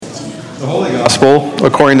The Holy Gospel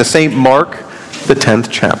according to St. Mark, the 10th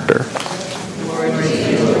chapter.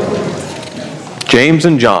 James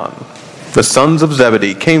and John, the sons of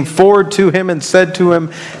Zebedee, came forward to him and said to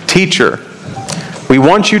him, "Teacher, we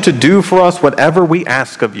want you to do for us whatever we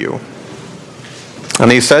ask of you."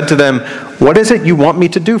 And he said to them, "What is it you want me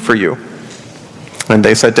to do for you?" And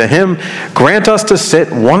they said to him, "Grant us to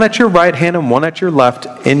sit one at your right hand and one at your left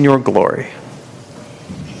in your glory."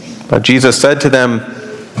 But Jesus said to them,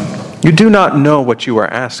 "You do not know what you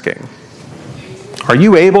are asking. Are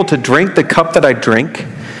you able to drink the cup that I drink,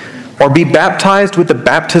 or be baptized with the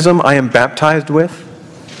baptism I am baptized with?"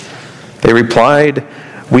 They replied,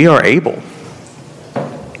 "We are able."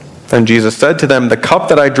 Then Jesus said to them, "The cup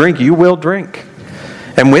that I drink you will drink,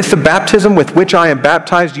 and with the baptism with which I am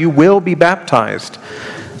baptized you will be baptized.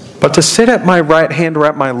 But to sit at my right hand or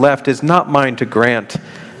at my left is not mine to grant,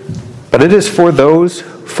 but it is for those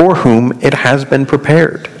for whom it has been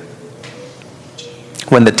prepared."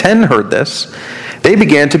 When the 10 heard this, they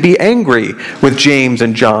began to be angry with James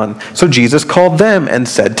and John. So Jesus called them and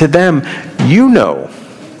said to them, "You know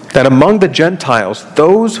that among the Gentiles,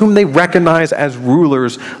 those whom they recognize as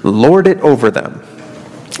rulers lord it over them,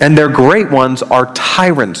 and their great ones are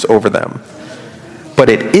tyrants over them. But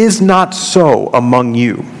it is not so among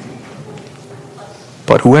you.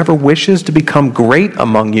 But whoever wishes to become great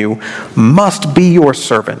among you must be your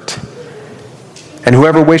servant. And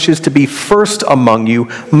whoever wishes to be first among you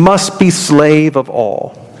must be slave of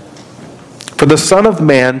all. For the Son of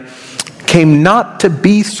Man came not to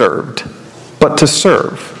be served, but to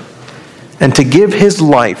serve, and to give his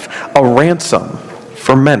life a ransom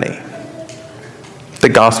for many." The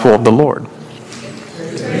Gospel of the Lord.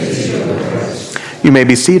 You may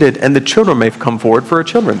be seated, and the children may come forward for a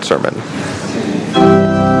children's sermon.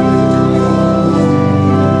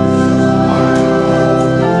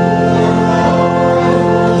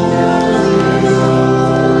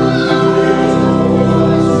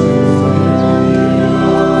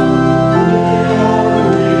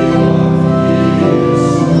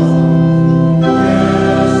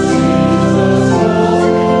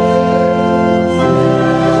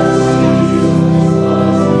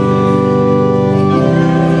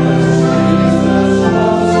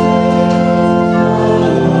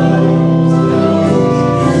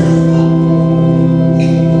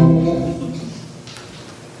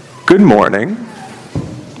 Good morning.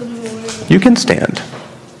 You can stand.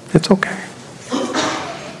 It's okay.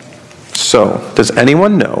 So, does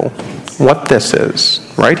anyone know what this is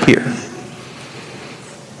right here?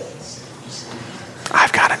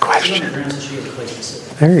 I've got a question.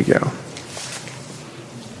 There you go.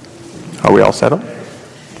 Are we all settled?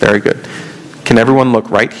 Very good. Can everyone look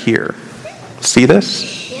right here? See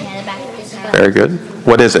this? Very good.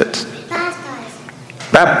 What is it?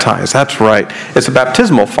 Baptized, that's right. It's a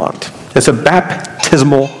baptismal font. It's a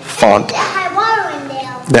baptismal font.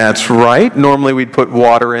 That's right. Normally we'd put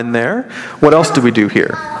water in there. What else do we do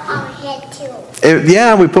here?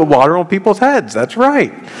 Yeah, we put water on people's heads. That's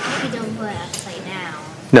right. We don't put it upside down.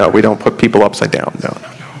 No, we don't put people upside down. No.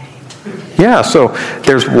 Yeah, so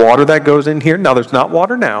there's water that goes in here. Now there's not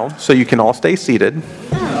water now, so you can all stay seated.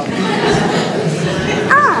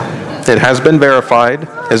 It has been verified.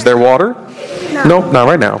 Is there water? No. Nope, not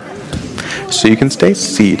right now. So you can stay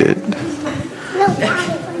seated.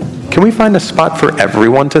 Can we find a spot for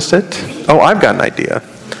everyone to sit? Oh, I've got an idea.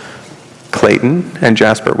 Clayton and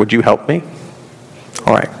Jasper, would you help me?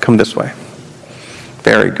 All right, come this way.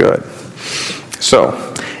 Very good. So,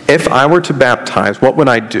 if I were to baptize, what would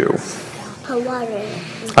I do? Put water in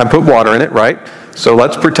it. I put water in it, right? So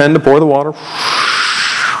let's pretend to pour the water.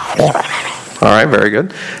 All right, very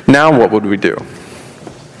good. Now what would we do?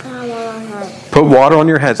 Put water on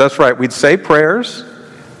your heads. That's right. We'd say prayers,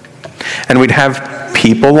 and we'd have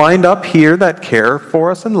people lined up here that care for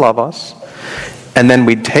us and love us, and then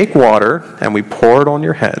we'd take water and we pour it on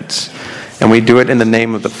your heads, and we do it in the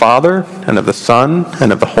name of the Father and of the Son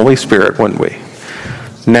and of the Holy Spirit, wouldn't we?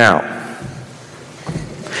 Now,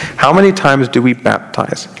 how many times do we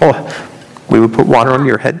baptize? Oh, we would put water on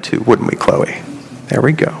your head too, wouldn't we, Chloe? There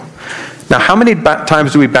we go. Now, how many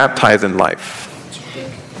times do we baptize in life?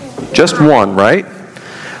 Just one, right?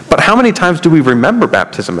 But how many times do we remember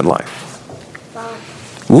baptism in life?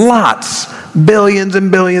 Lots. Billions and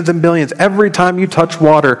billions and billions. Every time you touch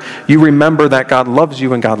water, you remember that God loves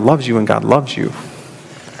you and God loves you and God loves you.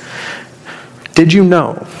 Did you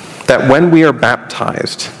know that when we are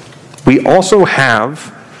baptized, we also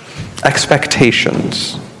have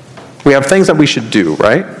expectations? We have things that we should do,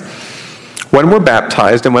 right? When we're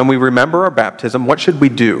baptized and when we remember our baptism, what should we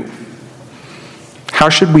do? How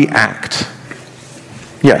should we act?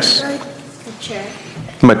 Yes. The church.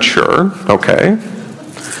 Mature, okay.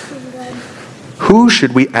 Who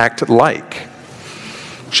should we act like?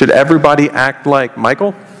 Should everybody act like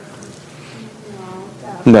Michael?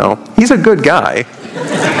 No. He's a good guy.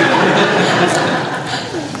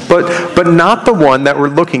 But not the one that we're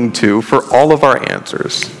looking to for all of our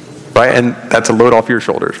answers, right? And that's a load off your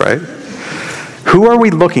shoulders, right? Who are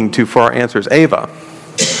we looking to for our answers? Ava?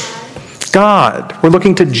 God. We're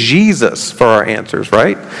looking to Jesus for our answers,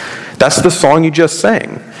 right? That's the song you just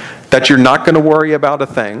sang. That you're not going to worry about a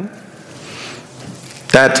thing.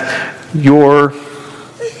 That you're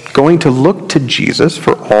going to look to Jesus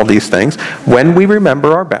for all these things. When we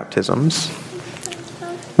remember our baptisms,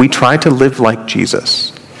 we try to live like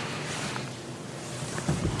Jesus.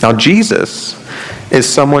 Now, Jesus is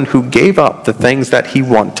someone who gave up the things that he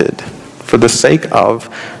wanted for the sake of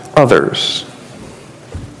others.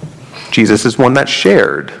 Jesus is one that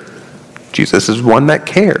shared. Jesus is one that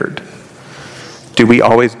cared. Do we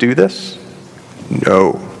always do this?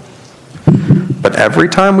 No. But every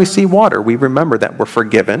time we see water, we remember that we're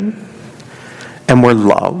forgiven and we're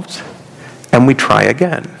loved and we try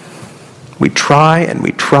again. We try and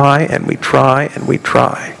we try and we try and we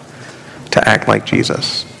try to act like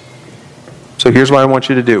Jesus. So here's what I want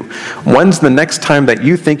you to do. When's the next time that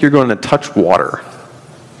you think you're going to touch water?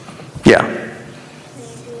 Yeah.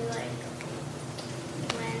 Maybe like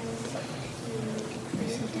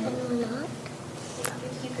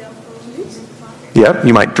when you go home. Yep,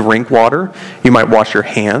 you might drink water. You might wash your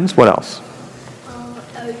hands. What else?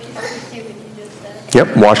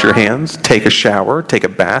 Yep, wash your hands, take a shower, take a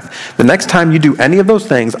bath. The next time you do any of those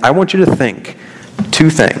things, I want you to think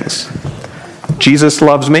two things. Jesus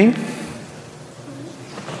loves me.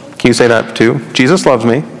 Can you say that too? Jesus loves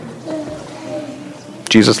me.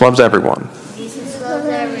 Jesus loves everyone. Jesus loves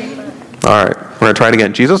everyone. All right, we're going to try it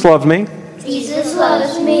again. Jesus loves me. Jesus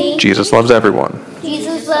loves me. Jesus loves everyone.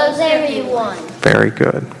 Jesus loves everyone. Very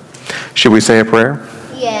good. Should we say a prayer?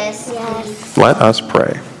 Yes. Yes. Let us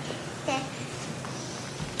pray.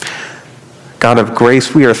 God of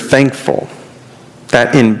grace, we are thankful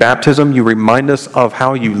that in baptism you remind us of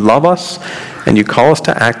how you love us and you call us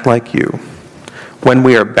to act like you. When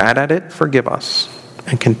we are bad at it, forgive us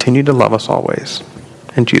and continue to love us always.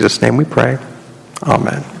 In Jesus' name we pray.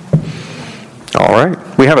 Amen. All right.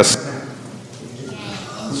 We have a...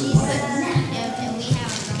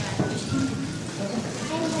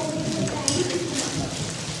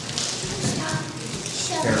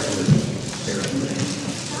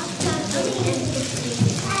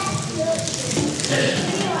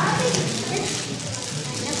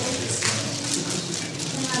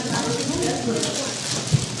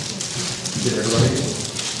 Did everybody?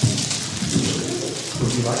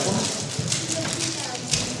 Would you like one?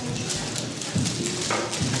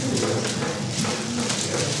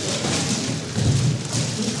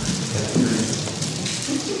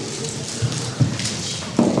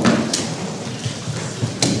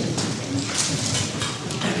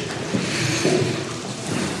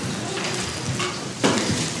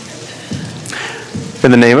 In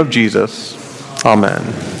the name of Jesus, amen.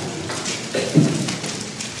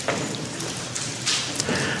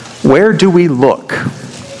 Where do we look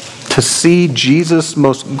to see Jesus'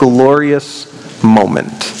 most glorious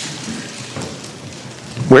moment?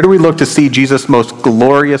 Where do we look to see Jesus' most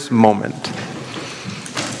glorious moment?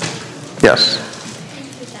 Yes.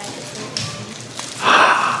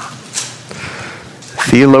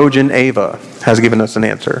 Theologian Ava has given us an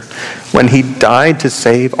answer. When he died to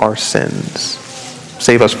save our sins.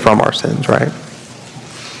 Save us from our sins, right?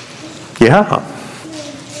 Yeah.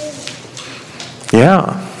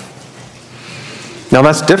 Yeah. Now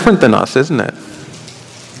that's different than us, isn't it?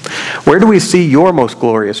 Where do we see your most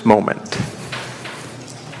glorious moment?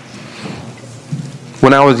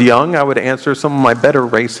 When I was young, I would answer some of my better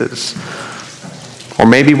races. Or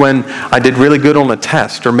maybe when I did really good on a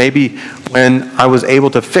test. Or maybe when I was able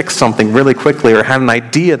to fix something really quickly or had an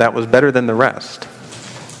idea that was better than the rest.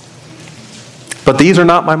 But these are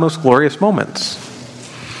not my most glorious moments.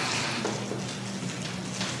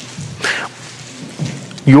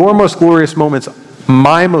 Your most glorious moments,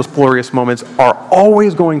 my most glorious moments, are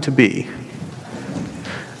always going to be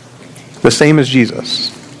the same as Jesus.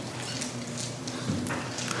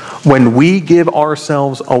 When we give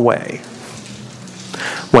ourselves away,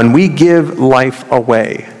 when we give life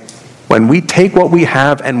away, when we take what we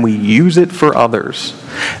have and we use it for others,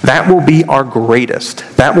 that will be our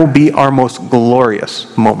greatest, that will be our most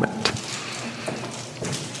glorious moment.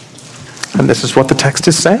 And this is what the text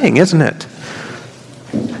is saying, isn't it?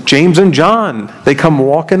 James and John, they come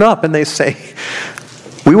walking up and they say,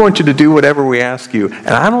 we want you to do whatever we ask you. And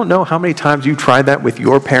I don't know how many times you tried that with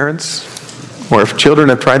your parents or if children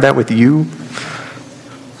have tried that with you.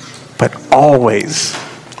 But always,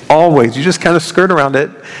 you just kind of skirt around it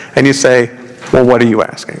and you say, well, what are you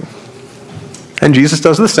asking? And Jesus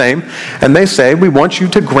does the same. And they say, we want you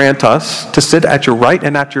to grant us to sit at your right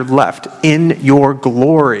and at your left in your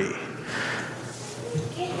glory.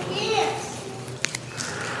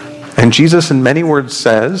 And Jesus, in many words,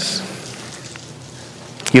 says,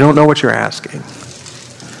 you don't know what you're asking.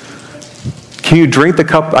 Can you drink the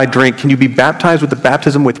cup I drink? Can you be baptized with the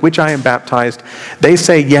baptism with which I am baptized? They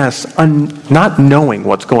say yes, not knowing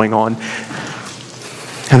what's going on.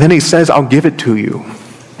 And then he says, I'll give it to you.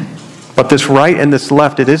 But this right and this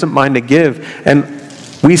left, it isn't mine to give. And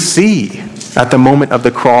we see at the moment of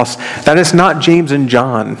the cross that it's not James and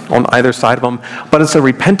John on either side of them, but it's a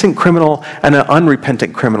repentant criminal and an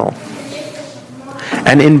unrepentant criminal.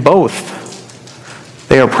 And in both,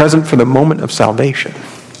 they are present for the moment of salvation.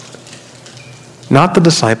 Not the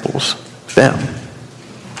disciples, them.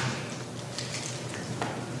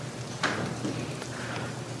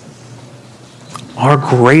 Our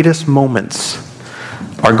greatest moments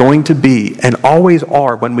are going to be, and always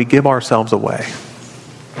are, when we give ourselves away.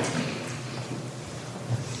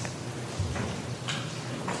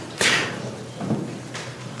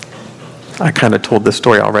 I kind of told this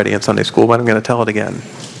story already in Sunday school, but I'm going to tell it again.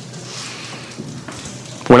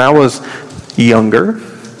 When I was younger,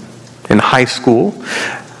 in high school,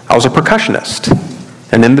 I was a percussionist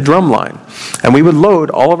and in the drum line. And we would load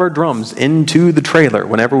all of our drums into the trailer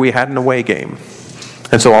whenever we had an away game.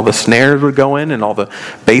 And so all the snares would go in, and all the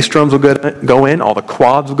bass drums would go in, all the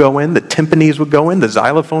quads would go in, the timpanis would go in, the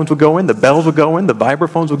xylophones would go in, the bells would go in, the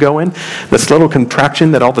vibraphones would go in, this little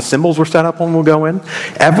contraption that all the cymbals were set up on would go in.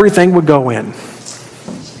 Everything would go in.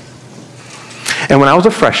 And when I was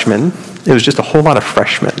a freshman, it was just a whole lot of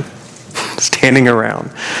freshmen standing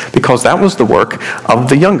around, because that was the work of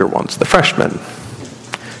the younger ones, the freshmen.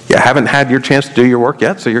 You haven't had your chance to do your work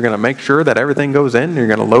yet, so you're going to make sure that everything goes in, and you're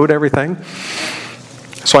going to load everything.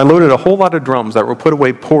 So I loaded a whole lot of drums that were put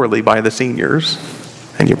away poorly by the seniors,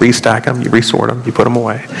 and you restack them, you resort them, you put them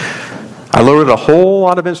away. I loaded a whole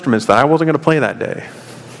lot of instruments that I wasn't going to play that day.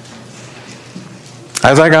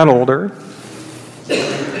 As I got older,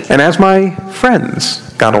 and as my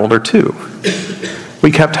friends got older too,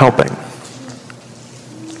 we kept helping.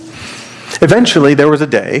 Eventually, there was a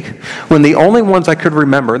day when the only ones I could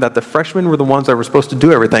remember that the freshmen were the ones that were supposed to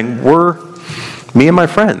do everything were me and my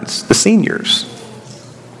friends, the seniors.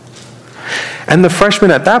 And the freshmen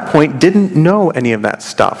at that point didn't know any of that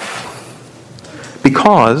stuff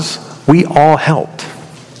because we all helped.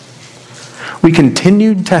 We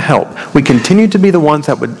continued to help. We continued to be the ones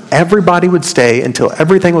that everybody would stay until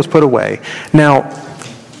everything was put away. Now,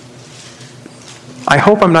 I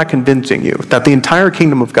hope I'm not convincing you that the entire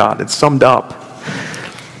kingdom of God is summed up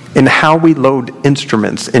in how we load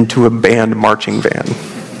instruments into a band marching band.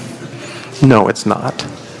 No, it's not.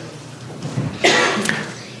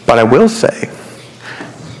 But I will say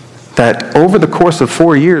that over the course of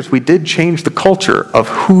 4 years, we did change the culture of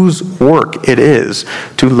whose work it is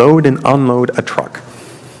to load and unload a truck.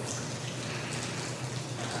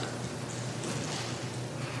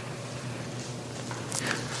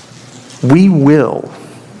 We will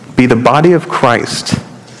be the body of Christ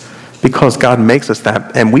because God makes us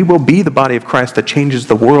that, and we will be the body of Christ that changes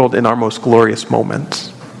the world in our most glorious moments.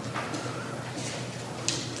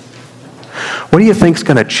 What do you think is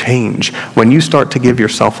going to change when you start to give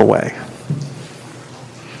yourself away?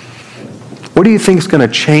 What do you think is going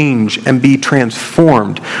to change and be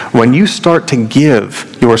transformed when you start to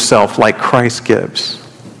give yourself like Christ gives?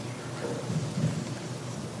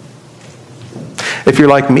 If you're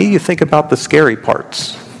like me, you think about the scary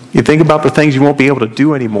parts. You think about the things you won't be able to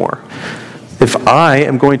do anymore. If I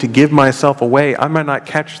am going to give myself away, I might not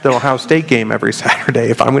catch the Ohio State game every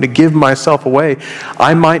Saturday. If I'm going to give myself away,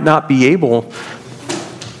 I might not be able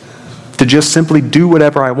to just simply do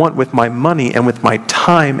whatever I want with my money and with my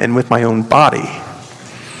time and with my own body.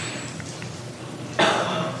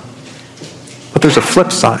 But there's a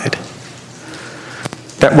flip side.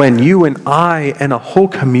 That when you and I and a whole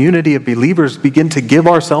community of believers begin to give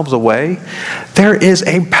ourselves away, there is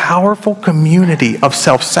a powerful community of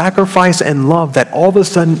self-sacrifice and love that all of a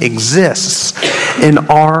sudden exists in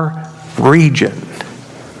our region.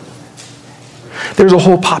 There's a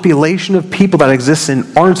whole population of people that exists in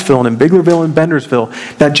Arntsville and in Biglerville and Bendersville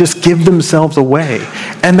that just give themselves away.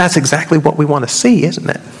 And that's exactly what we want to see, isn't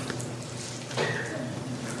it?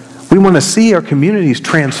 We want to see our communities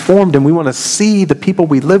transformed, and we want to see the people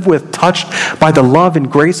we live with touched by the love and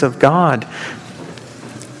grace of God.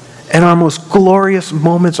 And our most glorious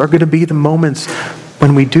moments are going to be the moments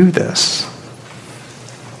when we do this.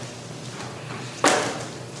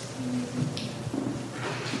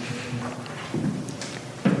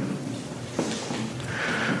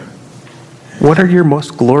 What are your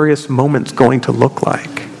most glorious moments going to look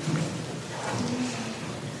like?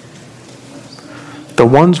 The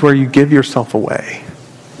ones where you give yourself away.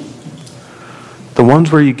 The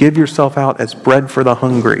ones where you give yourself out as bread for the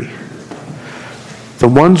hungry. The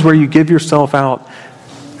ones where you give yourself out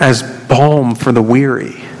as balm for the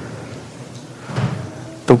weary.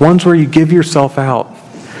 The ones where you give yourself out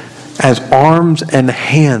as arms and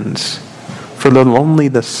hands for the lonely,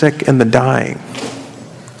 the sick, and the dying.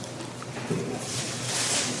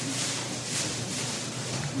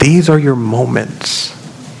 These are your moments.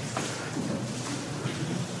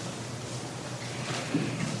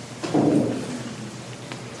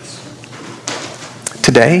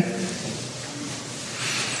 Today,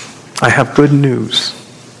 I have good news.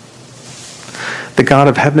 The God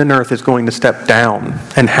of heaven and earth is going to step down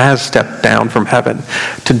and has stepped down from heaven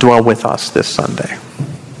to dwell with us this Sunday.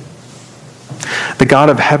 The God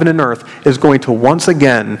of heaven and earth is going to once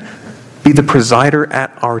again be the presider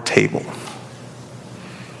at our table.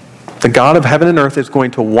 The God of heaven and earth is going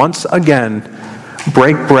to once again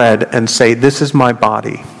break bread and say, "This is my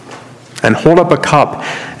body," and hold up a cup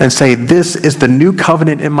and say, "This is the new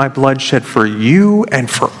covenant in my blood shed for you and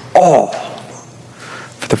for all,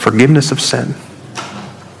 for the forgiveness of sin."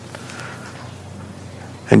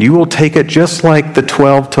 And you will take it just like the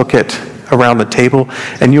 12 took it around the table,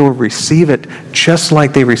 and you will receive it just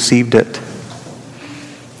like they received it.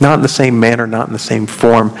 Not in the same manner, not in the same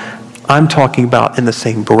form. I'm talking about in the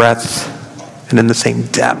same breadth and in the same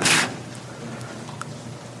depth.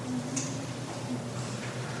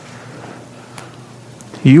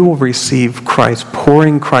 You will receive Christ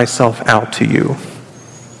pouring Christ's self out to you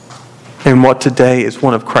in what today is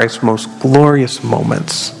one of Christ's most glorious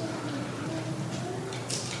moments.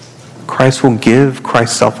 Christ will give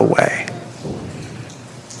Christ's self away.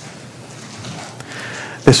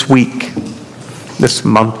 This week, this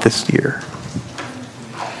month, this year,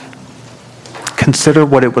 consider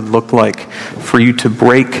what it would look like for you to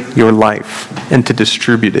break your life and to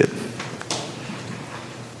distribute it.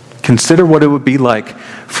 Consider what it would be like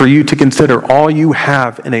for you to consider all you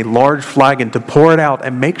have in a large flagon, to pour it out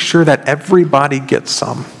and make sure that everybody gets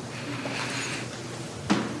some.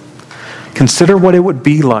 Consider what it would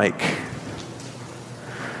be like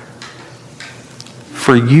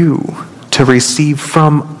for you to receive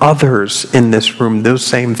from others in this room those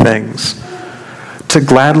same things. To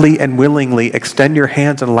gladly and willingly extend your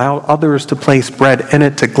hands and allow others to place bread in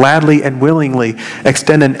it, to gladly and willingly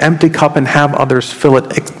extend an empty cup and have others fill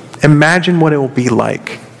it. Imagine what it will be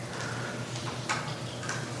like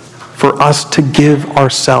for us to give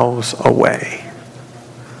ourselves away.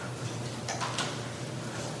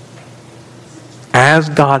 As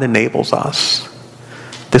God enables us,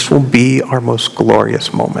 this will be our most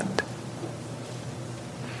glorious moment.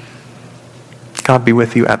 God be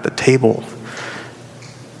with you at the table.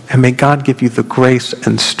 And may God give you the grace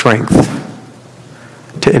and strength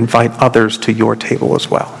to invite others to your table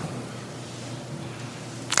as well.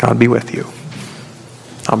 God be with you.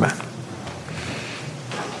 Amen.